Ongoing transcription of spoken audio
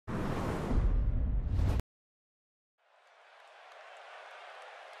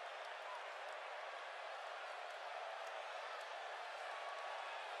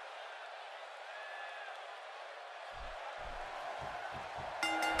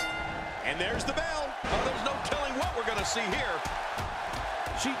And there's the bell. Oh, there's no telling what we're going to see here.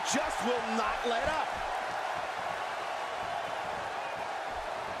 She just will not let up.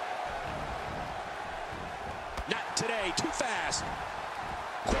 Not today. Too fast.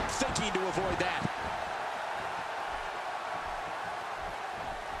 Quick thinking to avoid that.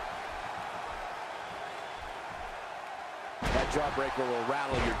 That jawbreaker will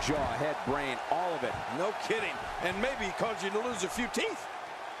rattle your jaw, head, brain, all of it. No kidding. And maybe cause you to lose a few teeth.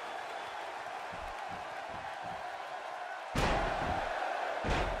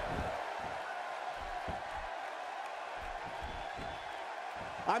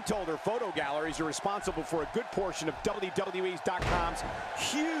 I'm told her photo galleries are responsible for a good portion of WWE's.com's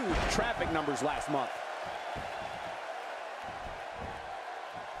huge traffic numbers last month.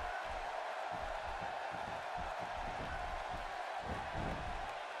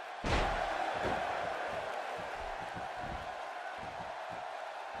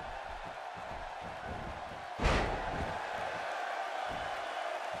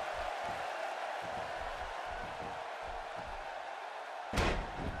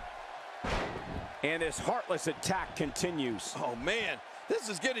 And this heartless attack continues. Oh, man, this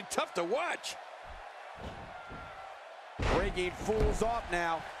is getting tough to watch. Breaking fools off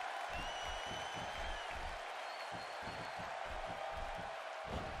now.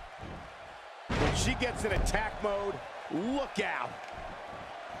 When she gets in attack mode, look out.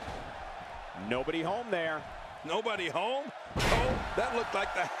 Nobody home there. Nobody home? Oh, that looked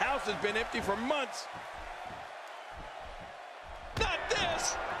like the house has been empty for months. Not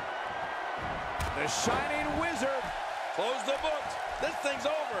this! The Shining Wizard. Close the books. This thing's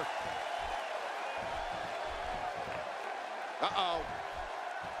over. Uh-oh.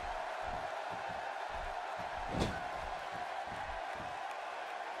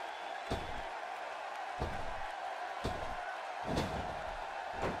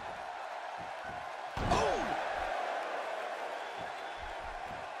 Oh!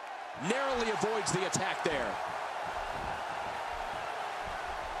 Narrowly avoids the attack there.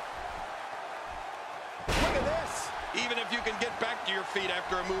 Even if you can get back to your feet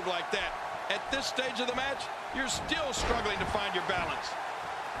after a move like that, at this stage of the match, you're still struggling to find your balance.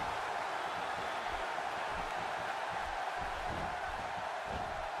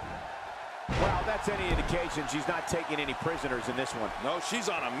 Well, that's any indication she's not taking any prisoners in this one. No, she's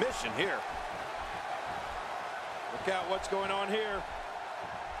on a mission here. Look out what's going on here.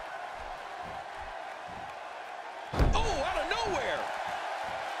 Oh, out of nowhere!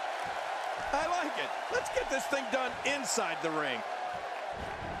 I like it. Let's get this thing done inside the ring.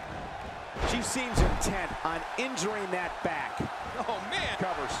 She seems intent on injuring that back. Oh, man.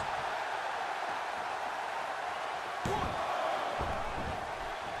 Covers.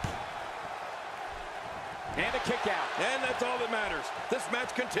 And a kick out. And that's all that matters. This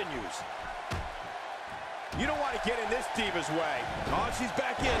match continues. You don't want to get in this diva's way. Oh, she's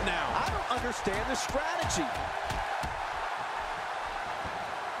back in now. I don't understand the strategy.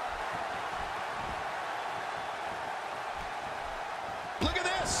 Look at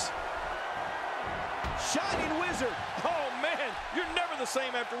this! Shining Wizard! Oh, man, you're never the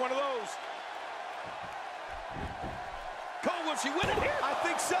same after one of those. Cole, will she win it here? I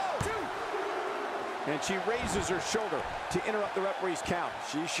think so. And she raises her shoulder to interrupt the referee's count.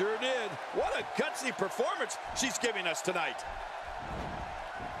 She sure did. What a gutsy performance she's giving us tonight.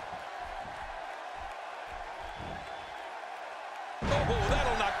 Oh,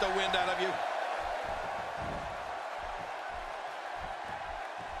 that'll knock the wind out of you.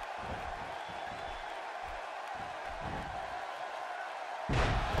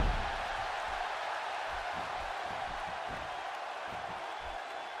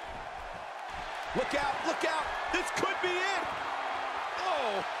 Look out, look out. This could be it.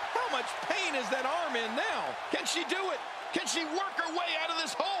 Oh, how much pain is that arm in now? Can she do it? Can she work her way out of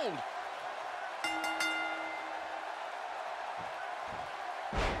this hold?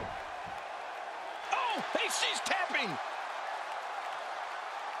 Oh, hey, she's tapping.